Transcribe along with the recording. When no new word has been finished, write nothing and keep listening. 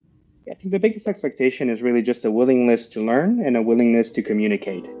I think the biggest expectation is really just a willingness to learn and a willingness to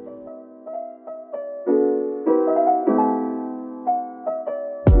communicate.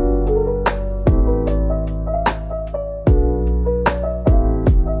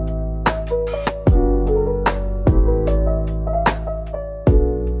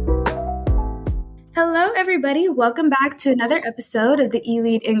 Hello, everybody. Welcome back to another episode of the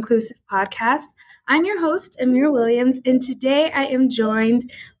eLead Inclusive Podcast. I'm your host, Amir Williams, and today I am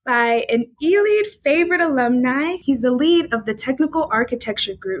joined by an eLead favorite alumni. He's the lead of the Technical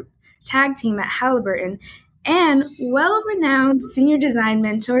Architecture Group, tag team at Halliburton, and well-renowned senior design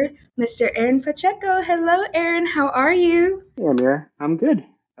mentor, Mr. Aaron Pacheco. Hello, Aaron. How are you? Hey, Amir, I'm good.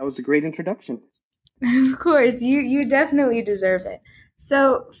 That was a great introduction. Of course, you definitely deserve it.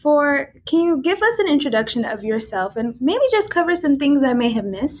 So, can you give us an introduction of yourself and maybe just cover some things I may have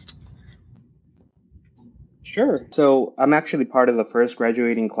missed? Sure. So I'm actually part of the first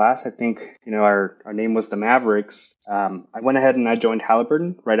graduating class. I think, our name was the Mavericks. I went ahead and I joined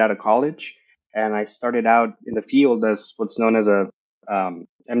Halliburton right out of college, and I started out in the field as what's known as a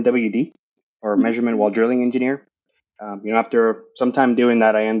MWD, or Measurement While Drilling Engineer. After some time doing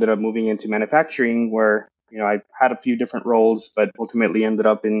that, I ended up moving into manufacturing where, I had a few different roles, but ultimately ended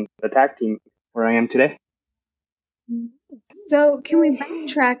up in the tag team where I am today. So can we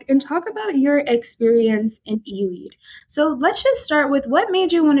backtrack and talk about your experience in eLead? So let's just start with what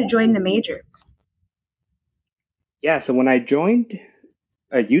made you want to join the major? Yeah, so when I joined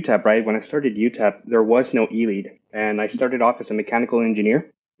UTEP, right, when I started UTEP, there was no eLead, and I started off as a mechanical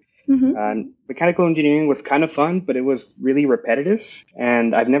engineer. Mechanical engineering was kind of fun, but it was really repetitive.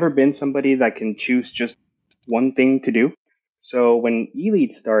 And I've never been somebody that can choose just one thing to do. So when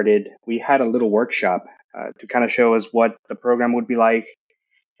eLead started, we had a little workshop to kind of show us what the program would be like.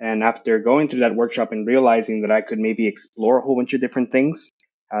 And after going through that workshop and realizing that I could maybe explore a whole bunch of different things,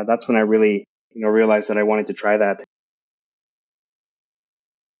 that's when I really, realized that I wanted to try that.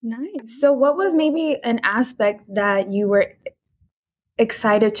 Nice. So what was maybe an aspect that you were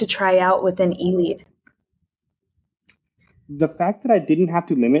excited to try out within eLead? The fact that I didn't have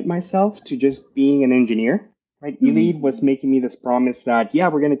to limit myself to just being an engineer, right? eLead was making me this promise that, yeah,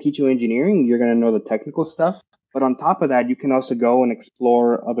 we're going to teach you engineering, you're going to know the technical stuff, but on top of that, you can also go and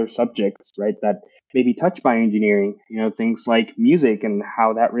explore other subjects, right, that may be touched by engineering, things like music and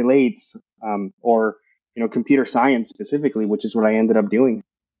how that relates, or, computer science specifically, which is what I ended up doing.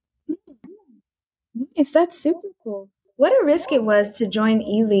 Nice, that's super cool. What a risk it was to join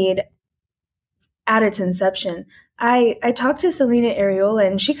eLead at its inception. I talked to Selena Areola,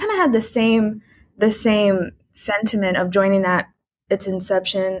 and she kind of had the same sentiment of joining at its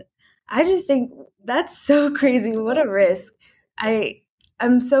inception. I just think that's so crazy. What a risk.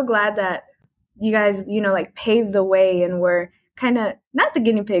 I'm so glad that you guys, paved the way and were kind of not the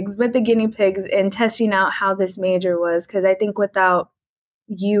guinea pigs, but the guinea pigs in testing out how this major was. Because I think without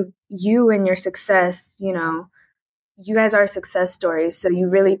you and your success, you guys are success stories. So you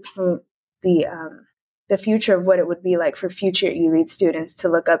really paint the future of what it would be like for future eLead students to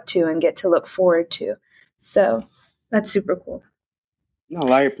look up to and get to look forward to. So that's super cool.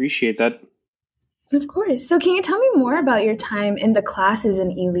 No, I appreciate that. Of course. So can you tell me more about your time in the classes in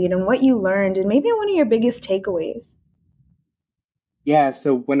eLead and what you learned and maybe one of your biggest takeaways? Yeah,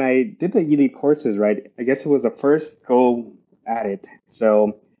 so when I did the eLead courses, right, I guess it was a first go at it.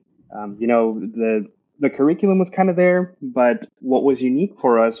 So, the curriculum was kind of there, but what was unique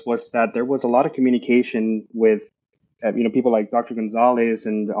for us was that there was a lot of communication with, people like Dr. Gonzalez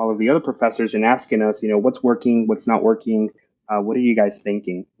and all of the other professors, and asking us, what's working, what's not working, what are you guys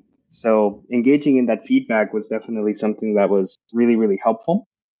thinking? So engaging in that feedback was definitely something that was really, really helpful.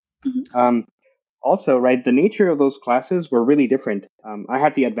 Also, right, the nature of those classes were really different. I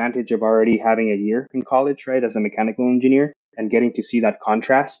had the advantage of already having a year in college, right, as a mechanical engineer and getting to see that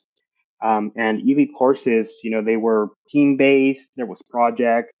contrast. And eLead courses, they were team-based, there was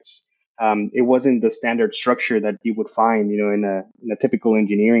projects. It wasn't the standard structure that you would find, in a typical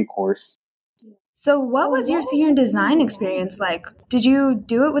engineering course. So what was your senior design experience like? Did you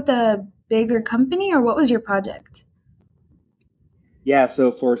do it with a bigger company or what was your project? Yeah,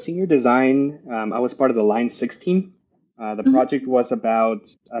 so for senior design, I was part of the Line 6 team. The project was about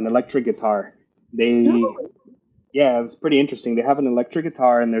an electric guitar. Yeah, it was pretty interesting. They have an electric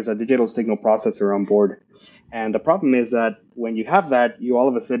guitar and there's a digital signal processor on board. And the problem is that when you have that, you all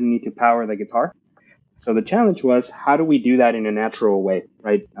of a sudden need to power the guitar. So the challenge was, how do we do that in a natural way,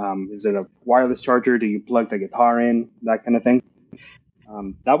 right? Is it a wireless charger? Do you plug the guitar in? That kind of thing.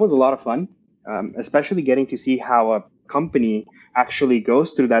 That was a lot of fun, especially getting to see how a company actually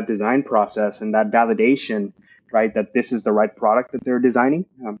goes through that design process and that validation right, that this is the right product that they're designing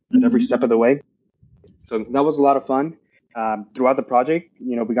at every step of the way. So that was a lot of fun. Throughout the project,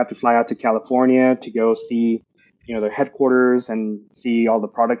 we got to fly out to California to go see, their headquarters and see all the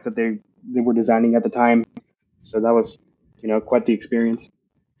products that they were designing at the time. So that was, quite the experience.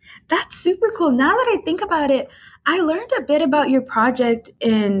 That's super cool. Now that I think about it, I learned a bit about your project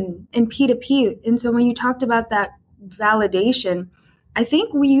in P2P. And so when you talked about that validation, I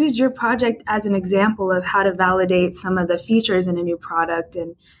think we used your project as an example of how to validate some of the features in a new product.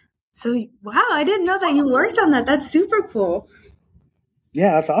 And so, wow, I didn't know that you worked on that. That's super cool.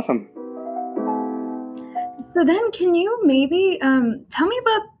 Yeah, that's awesome. So then, can you maybe tell me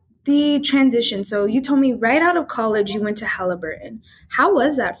about the transition? So you told me right out of college you went to Halliburton. How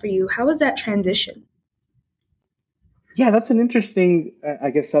was that for you? How was that transition? Yeah, that's an interesting, I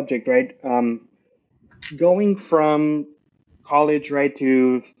guess, subject, right? Going from college, right,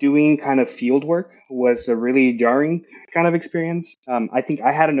 to doing kind of field work was a really jarring kind of experience. I think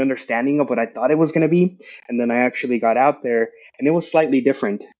I had an understanding of what I thought it was going to be, and then I actually got out there, and it was slightly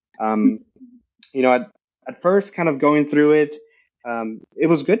different. Um, at first, kind of going through it, it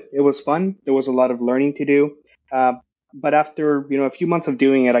was good. It was fun. There was a lot of learning to do. Uh, but after, a few months of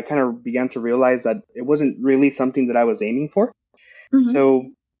doing it, I kind of began to realize that it wasn't really something that I was aiming for. Mm-hmm. So,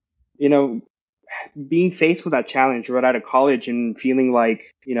 you know, being faced with that challenge right out of college and feeling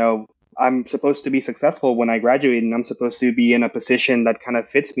like, I'm supposed to be successful when I graduate and I'm supposed to be in a position that kind of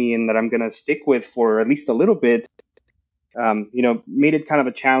fits me and that I'm going to stick with for at least a little bit, made it kind of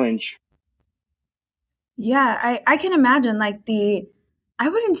a challenge. Yeah, I can imagine I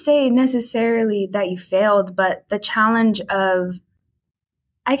wouldn't say necessarily that you failed, but the challenge of,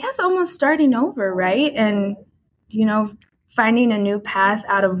 I guess, almost starting over, right? And, you know, finding a new path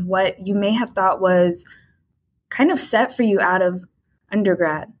out of what you may have thought was kind of set for you out of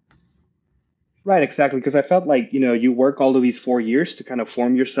undergrad. Right, exactly. Because I felt like, you work all of these 4 years to kind of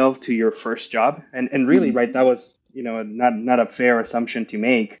form yourself to your first job. And really, right, that was, not a fair assumption to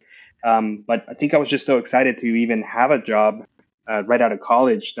make. But I think I was just so excited to even have a job right out of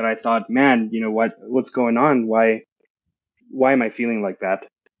college that I thought, man, what's going on? Why am I feeling like that?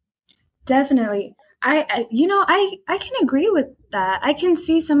 Definitely. I can agree with that. I can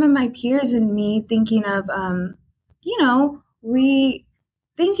see some of my peers and me thinking of, we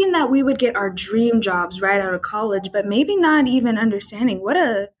thinking that we would get our dream jobs right out of college, but maybe not even understanding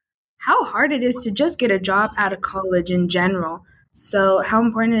how hard it is to just get a job out of college in general. So how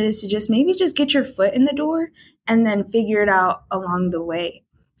important it is to just maybe just get your foot in the door and then figure it out along the way.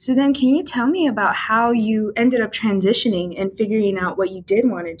 So then can you tell me about how you ended up transitioning and figuring out what you did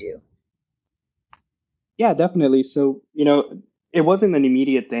want to do? Yeah, definitely. So, it wasn't an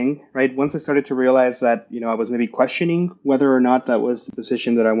immediate thing, right? Once I started to realize that, I was maybe questioning whether or not that was the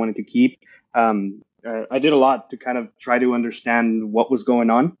position that I wanted to keep, I did a lot to kind of try to understand what was going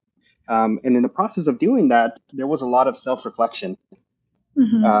on. And in the process of doing that, there was a lot of self-reflection,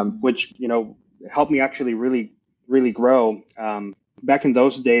 Mm-hmm. which, helped me actually really, really grow. Back in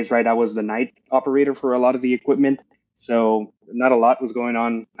those days, right, I was the night operator for a lot of the equipment. So not a lot was going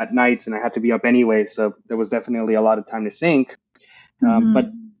on at nights and I had to be up anyway. So there was definitely a lot of time to think. But Mm-hmm.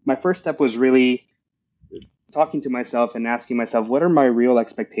 my first step was really talking to myself and asking myself, what are my real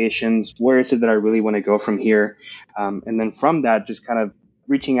expectations? Where is it that I really want to go from here? And then from that, just kind of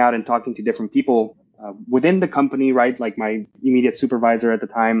reaching out and talking to different people within the company, right? Like my immediate supervisor at the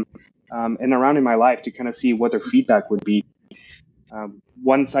time, and around in my life to kind of see what their feedback would be.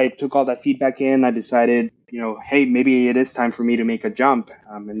 Once I took all that feedback in, I decided, hey, maybe it is time for me to make a jump.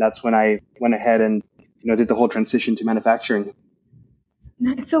 And that's when I went ahead and, did the whole transition to manufacturing.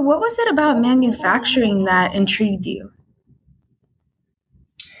 So, what was it about manufacturing that intrigued you?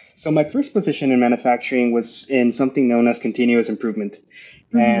 So my first position in manufacturing was in something known as continuous improvement.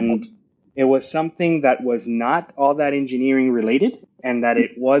 And Mm-hmm. it was something that was not all that engineering related and that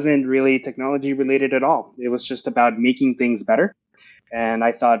it wasn't really technology related at all. It was just about making things better. And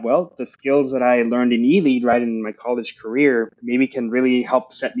I thought, well, the skills that I learned in eLead, right, in my college career, maybe can really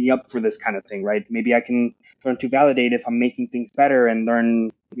help set me up for this kind of thing, right? Maybe I can learn to validate if I'm making things better and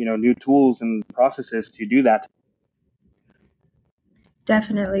learn, new tools and processes to do that.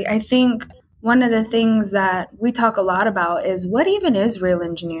 Definitely. I think one of the things that we talk a lot about is what even is real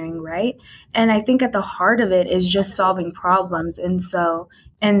engineering, right? And I think at the heart of it is just solving problems.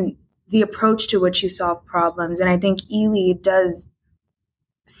 And the approach to which you solve problems. And I think eLead does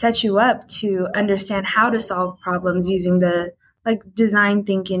set you up to understand how to solve problems using the design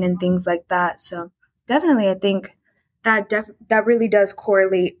thinking and things like that. So definitely, I think that really does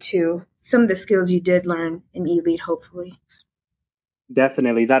correlate to some of the skills you did learn in eLead, hopefully.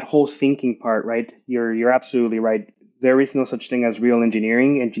 Definitely, that whole thinking part, right? You're absolutely right. There is no such thing as real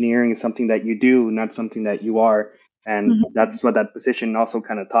engineering. Engineering is something that you do, not something that you are, and Mhm. that's what that position also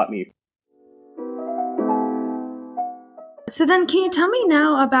kind of taught me. So then, can you tell me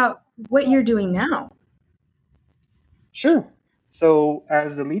now about what you're doing now? Sure. So,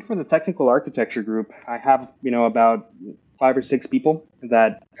 as the lead for the technical architecture group, I have about 5 or 6 people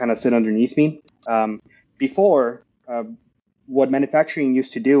that kind of sit underneath me. Before, what manufacturing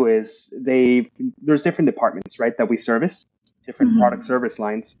used to do is there's different departments, right, that we service, different product Mhm. service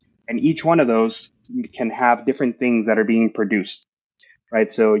lines, and each one of those can have different things that are being produced,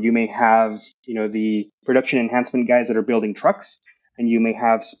 right? So you may have the production enhancement guys that are building trucks, and you may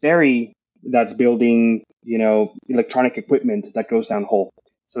have Sperry that's building electronic equipment that goes down hole.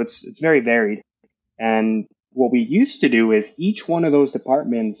 So it's very varied. And what we used to do is each one of those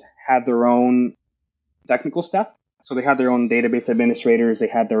departments had their own technical staff. So they had their own database administrators, they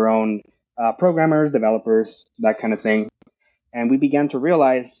had their own programmers, developers, that kind of thing. And we began to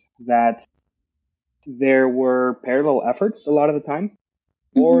realize that there were parallel efforts a lot of the time,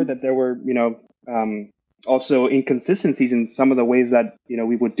 or Mhm. that there were, also inconsistencies in some of the ways that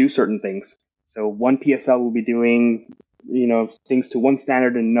we would do certain things. So one PSL will be doing, things to one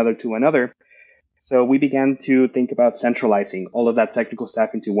standard and another to another. So we began to think about centralizing all of that technical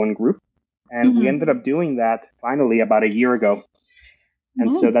staff into one group, and we ended Mhm. up doing that finally about a year ago.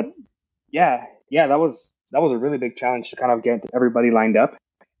 And so Nice. that, yeah, that was a really big challenge to kind of get everybody lined up.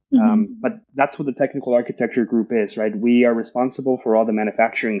 Mhm. But that's what the technical architecture group is, right? We are responsible for all the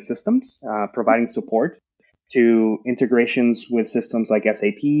manufacturing systems, providing support to integrations with systems like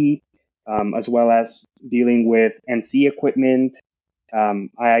SAP, as well as dealing with NC equipment,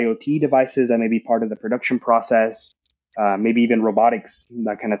 IIoT devices that may be part of the production process, maybe even robotics,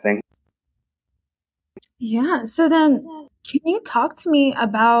 that kind of thing. Yeah. So then, can you talk to me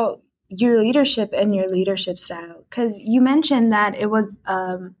about your leadership and your leadership style? Because you mentioned that it was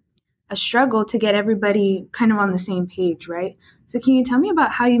a struggle to get everybody kind of on the same page, right? So, can you tell me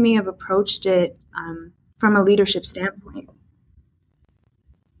about how you may have approached it from a leadership standpoint?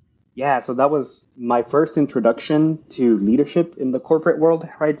 Yeah, so that was my first introduction to leadership in the corporate world,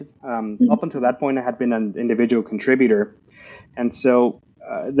 right? Up until that point, I had been an individual contributor. And so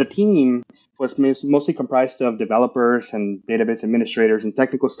the team was mostly comprised of developers and database administrators and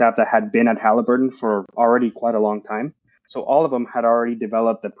technical staff that had been at Halliburton for already quite a long time. So all of them had already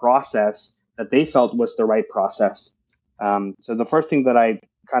developed a process that they felt was the right process. So the first thing that I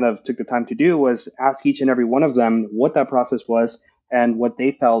kind of took the time to do was ask each and every one of them what that process was and what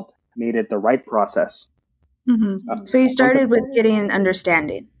they felt made it the right process. So, you Once I, started with getting an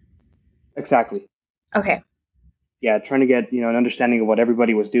understanding. exactly. Okay. Yeah, trying to get an understanding of what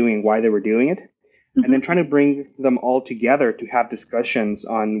everybody was doing, why they were doing it, and then trying to bring them all together to have discussions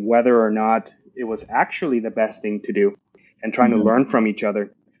on whether or not it was actually the best thing to do, and trying to learn from each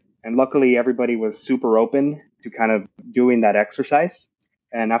other. And luckily, everybody was super open to kind of doing that exercise.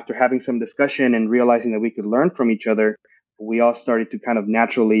 And after having some discussion and realizing that we could learn from each other, we all started to kind of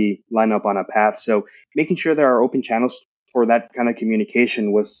naturally line up on a path. So making sure there are open channels for that kind of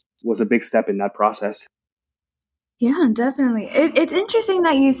communication was a big step in that process. Yeah, definitely. It's interesting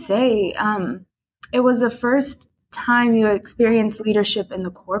that you say it was the first time you experienced leadership in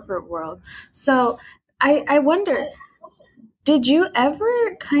the corporate world. So I wonder, did you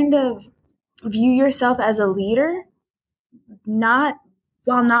ever kind of view yourself as a leader, not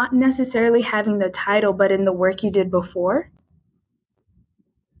while not necessarily having the title, but in the work you did before?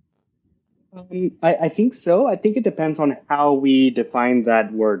 I think so. I think it depends on how we define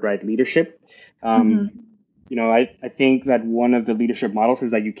that word, right? Leadership. Um, Mm-hmm. I think that one of the leadership models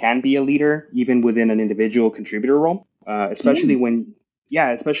is that you can be a leader even within an individual contributor role, Yeah. especially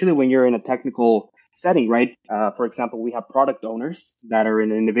when you're in a technical setting, right? For example, we have product owners that are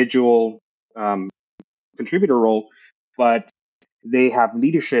in an individual um, contributor role, but they have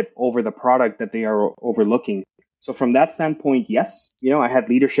leadership over the product that they are overlooking. So from that standpoint, yes, I had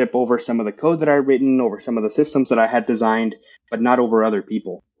leadership over some of the code that I'd written, over some of the systems that I had designed, but not over other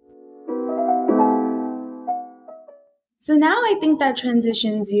people. So now I think that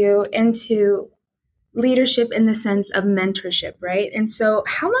transitions you into leadership in the sense of mentorship, right? And so,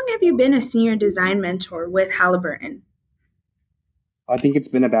 how long have you been a senior design mentor with Halliburton? I think it's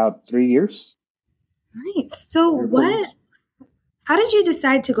been about 3 years, Nice. So, 3 or 4 years. how did you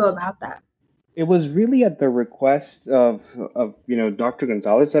decide to go about that? It was really at the request of Dr.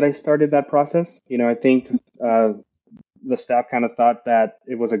 Gonzalez that I started that process. I think the staff kind of thought that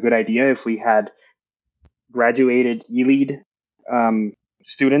it was a good idea if we had graduated e-lead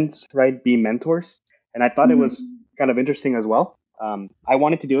students, right, be mentors. And I thought it was Mhm. kind of interesting as well. I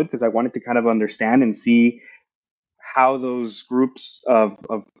wanted to do it because I wanted to kind of understand and see how those groups of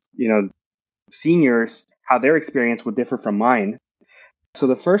seniors, how their experience would differ from mine. So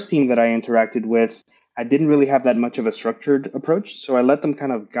the first team that I interacted with, I didn't really have that much of a structured approach. So I let them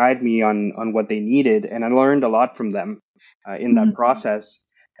kind of guide me on what they needed, and I learned a lot from them in that process.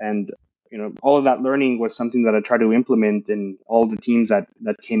 And all of that learning was something that I tried to implement in all the teams that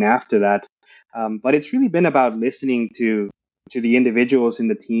came after that. But it's really been about listening to the individuals in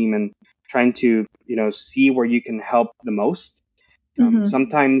the team and trying to see where you can help the most.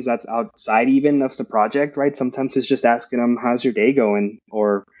 Sometimes that's outside even of the project, right? Sometimes it's just asking them, how's your day going?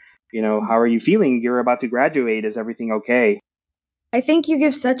 Or, how are you feeling? You're about to graduate. Is everything okay? I think you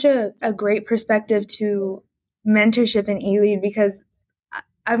give such a great perspective to mentorship in eLead because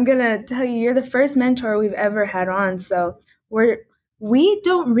I'm going to tell you, you're the first mentor we've ever had on. So we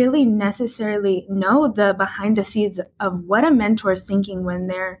don't really necessarily know the behind the scenes of what a mentor is thinking when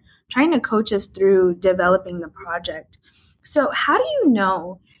they're trying to coach us through developing the project. So how do you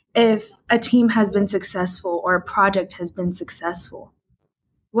know if a team has been successful or a project has been successful?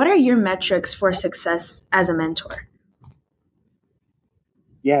 What are your metrics for success as a mentor?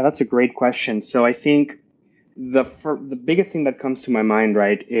 Yeah, that's a great question. So I think the biggest thing that comes to my mind,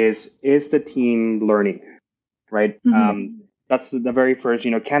 right, is the team learning, right? That's the very first.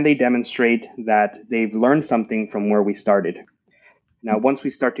 Can they demonstrate that they've learned something from where we started? Now, once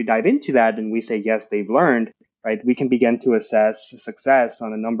we start to dive into that and we say yes, they've learned, right, we can begin to assess success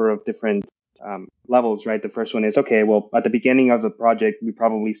on a number of different levels, right? The first one is, okay, well, at the beginning of the project, we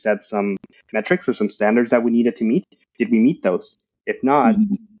probably set some metrics or some standards that we needed to meet. Did we meet those? If not,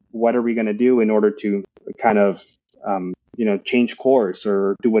 what are we going to do in order to kind of, change course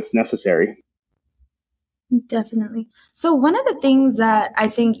or do what's necessary? Definitely. So one of the things that I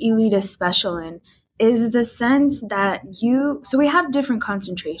think eLead is special in is the sense that so we have different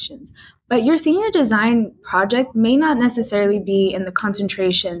concentrations, but your senior design project may not necessarily be in the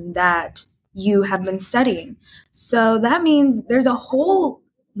concentration that you have been studying. So that means there's a whole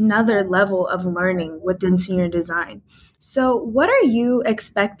another level of learning within senior design. So what are you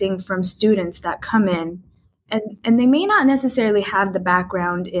expecting from students that come in and they may not necessarily have the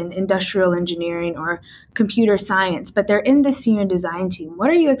background in industrial engineering or computer science, but they're in the senior design team? What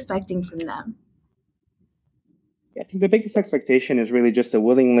are you expecting from them? I think the biggest expectation is really just a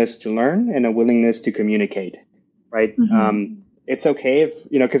willingness to learn and a willingness to communicate, right? It's okay if,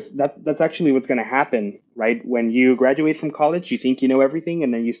 because that's actually what's going to happen, right? When you graduate from college, you think you know everything,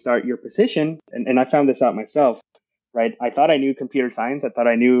 and then you start your position. And I found this out myself, right? I thought I knew computer science. I thought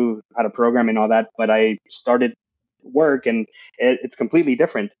I knew how to program and all that, but I started work and it's completely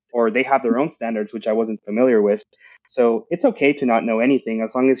different, or they have their own standards, which I wasn't familiar with. So it's okay to not know anything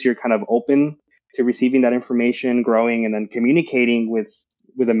as long as you're kind of open to receiving that information, growing, and then communicating with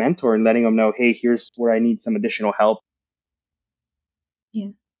a mentor and letting them know, hey, here's where I need some additional help.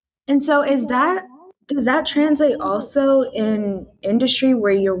 Yeah. And so does that translate also in industry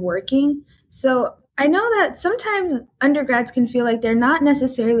where you're working? So I know that sometimes undergrads can feel like they're not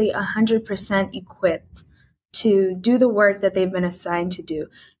necessarily 100% equipped to do the work that they've been assigned to do.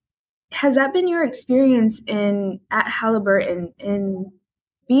 Has that been your experience at Halliburton in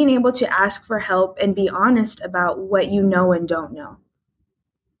being able to ask for help and be honest about what you know and don't know?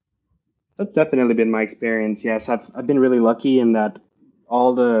 That's definitely been my experience. Yes, I've been really lucky in that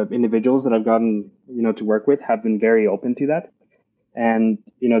all the individuals that I've gotten, to work with have been very open to that. And,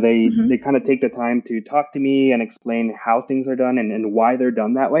 they kind of take the time to talk to me and explain how things are done and why they're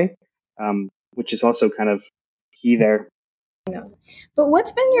done that way, which is also kind of key there. But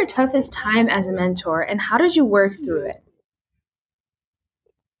what's been your toughest time as a mentor and how did you work through it?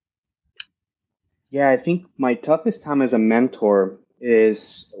 Yeah, I think my toughest time as a mentor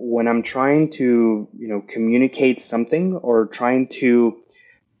is when I'm trying to, communicate something or trying to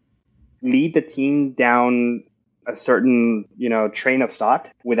lead the team down a certain, train of thought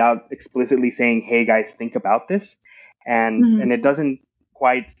without explicitly saying, hey guys, think about this. And it doesn't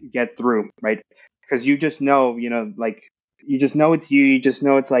quite get through, right? Because you just know, like you just know it's you just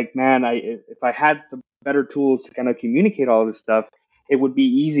know it's like, man, if I had the better tools to kind of communicate all this stuff, it would be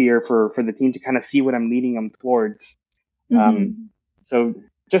easier for the team to kind of see what I'm leading them towards. So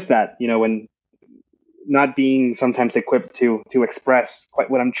just that, when not being sometimes equipped to express quite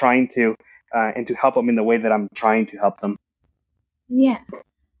what I'm trying to and to help them in the way that I'm trying to help them. Yeah.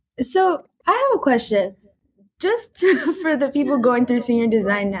 So I have a question just for the people going through senior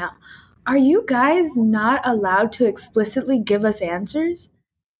design now. Are you guys not allowed to explicitly give us answers?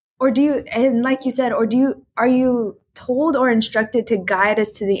 Or do you, and like you said, are you told or instructed to guide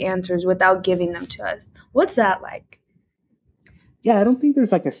us to the answers without giving them to us? What's that like? Yeah, I don't think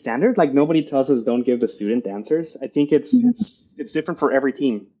there's like a standard. Like nobody tells us don't give the student answers. I think it's different for every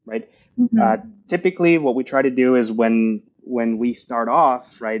team, right? Uh, Mm-hmm. Typically, what we try to do is when we start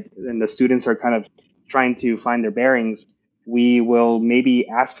off, right, and the students are kind of trying to find their bearings, we will maybe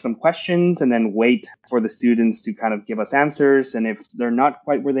ask some questions and then wait for the students to kind of give us answers. And if they're not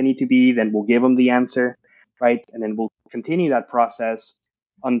quite where they need to be, then we'll give them the answer, right? And then we'll continue that process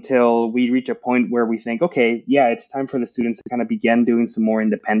until we reach a point where we think, okay, yeah, it's time for the students to kind of begin doing some more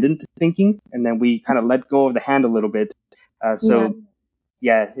independent thinking. And then we kind of let go of the hand a little bit. Yeah. So,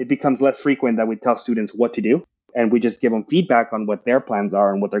 yeah, it becomes less frequent that we tell students what to do. And we just give them feedback on what their plans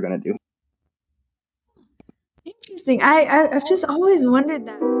are and what they're going to do. Interesting. I've just always wondered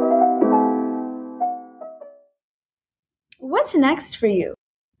that. What's next for you?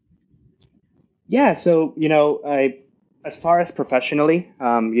 Yeah, so as far as professionally,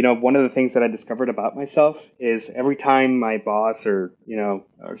 one of the things that I discovered about myself is every time my boss or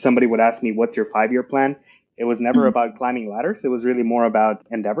somebody would ask me, "What's your 5-year plan?" It was never about climbing ladders. It was really more about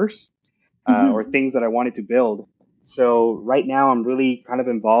endeavors or Mm-hmm. things that I wanted to build. So right now, I'm really kind of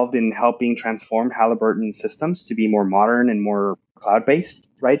involved in helping transform Halliburton systems to be more modern and more cloud-based,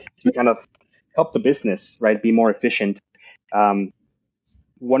 right? To kind of help the business, right, be more efficient. Um,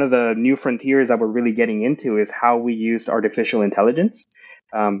 One of the new frontiers that we're really getting into is how we use artificial intelligence.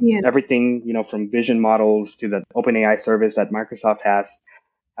 Yeah. Everything, from vision models to the OpenAI service that Microsoft has.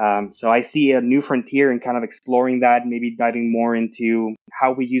 So I see a new frontier in kind of exploring that, maybe diving more into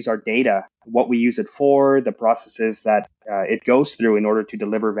how we use our data, what we use it for, the processes that it goes through in order to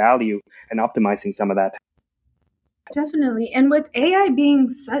deliver value, and optimizing some of that. Definitely. And with AI being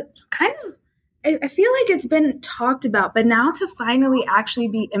such kind of, I feel like it's been talked about, but now to finally actually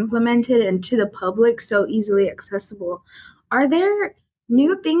be implemented and to the public so easily accessible, are there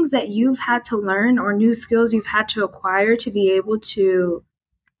new things that you've had to learn or new skills you've had to acquire to be able to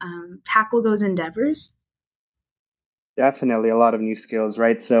tackle those endeavors? Definitely a lot of new skills,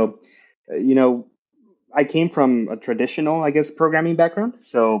 right? So, you know, I came from a traditional, I guess, programming background.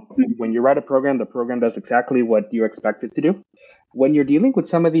 So when you write a program, the program does exactly what you expect it to do. When you're dealing with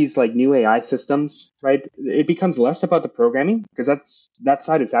some of these like new AI systems, right, it becomes less about the programming because that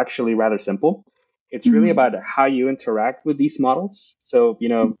side is actually rather simple. It's really Mhm. about how you interact with these models. So,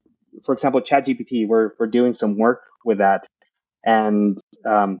 for example, ChatGPT, we're doing some work with that and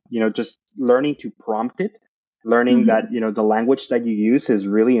just learning to prompt it, learning Mhm. that the language that you use is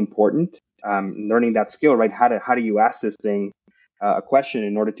really important. Learning that skill, right? How do you ask this thing a question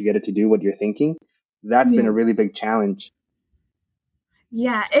in order to get it to do what you're thinking? That's been Yeah. a really big challenge.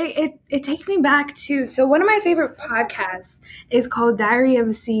 Yeah, it takes me back to so one of my favorite podcasts is called Diary of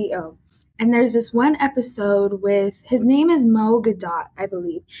a CEO. And there's this one episode with his name is Mo Gadot, I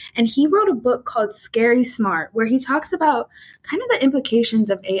believe. And he wrote a book called Scary Smart, where he talks about kind of the implications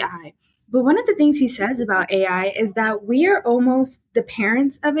of AI. But one of the things he says about AI is that we are almost the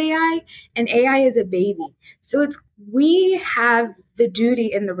parents of AI and AI is a baby. So it's we have the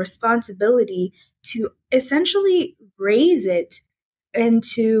duty and the responsibility to essentially raise it and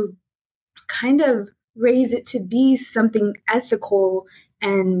to kind of raise it to be something ethical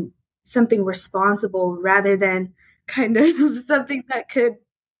and something responsible rather than kind of something that could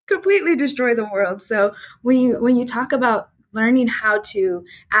completely destroy the world. So when you talk about learning how to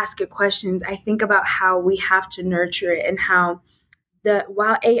ask it questions, I think about how we have to nurture it and how the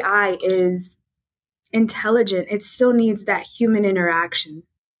while AI is intelligent, it still needs that human interaction.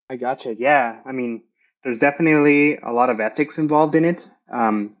 I gotcha. Yeah, I mean, there's definitely a lot of ethics involved in it,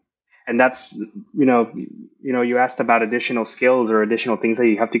 and that's you asked about additional skills or additional things that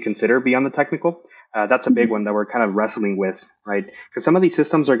you have to consider beyond the technical. That's a big one that we're kind of wrestling with, right? Because some of these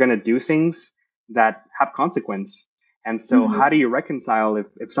systems are going to do things that have consequence, and so how Mhm. do you reconcile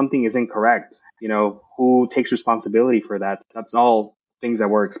if something is incorrect? Who takes responsibility for that? That's all things that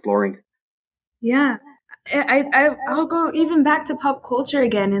we're exploring. Yeah. I'll go even back to pop culture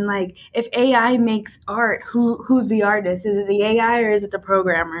again and like if AI makes art, who's the artist? Is it the AI or is it the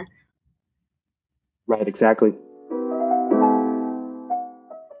programmer? Right, exactly.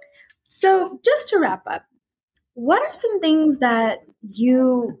 So just to wrap up, what are some things that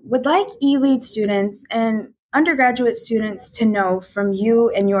you would like e-lead students and undergraduate students to know from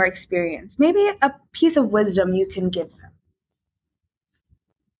you and your experience? Maybe a piece of wisdom you can give them.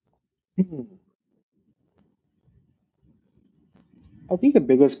 Hmm. I think the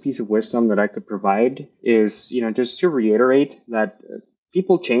biggest piece of wisdom that I could provide is, just to reiterate that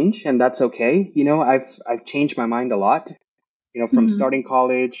people change and that's okay. I've changed my mind a lot, from Mhm. starting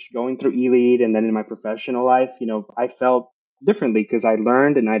college, going through E-Lead, and then in my professional life, I felt differently because I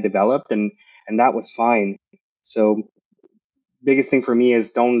learned and I developed and that was fine. So biggest thing for me is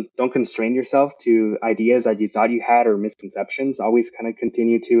don't constrain yourself to ideas that you thought you had or misconceptions. Always kind of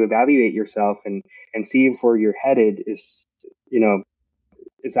continue to evaluate yourself and see if where you're headed is, you know,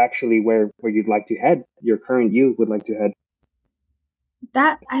 is actually where you'd like to head. Your current you would like to head.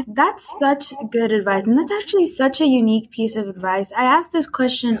 That's such good advice, and that's actually such a unique piece of advice. I ask this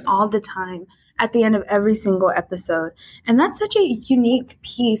question all the time at the end of every single episode, and that's such a unique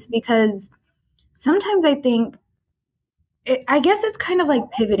piece because sometimes I think I guess it's kind of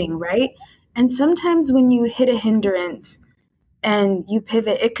like pivoting, right? And sometimes when you hit a hindrance and you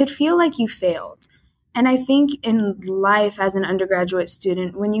pivot, it could feel like you failed. And I think in life as an undergraduate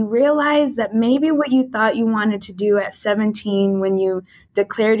student, when you realize that maybe what you thought you wanted to do at 17 when you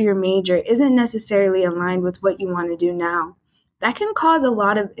declared your major isn't necessarily aligned with what you want to do now, that can cause a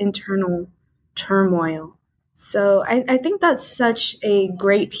lot of internal turmoil. So I think that's such a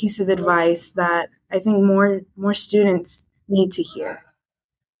great piece of advice that I think more students need to hear.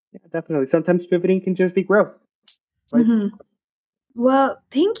 Yeah, definitely. Sometimes pivoting can just be growth, right? Mm-hmm. Well,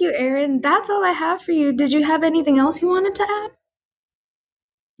 thank you, Aaron. That's all I have for you. Did you have anything else you wanted to add?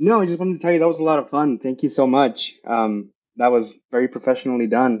 No, I just wanted to tell you that was a lot of fun. Thank you so much. That was very professionally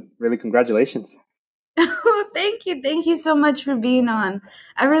done. Really, congratulations. Oh, thank you. Thank you so much for being on.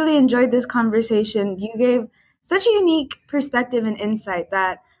 I really enjoyed this conversation. You gave such a unique perspective and insight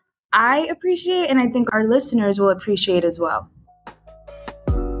that I appreciate, and I think our listeners will appreciate as well.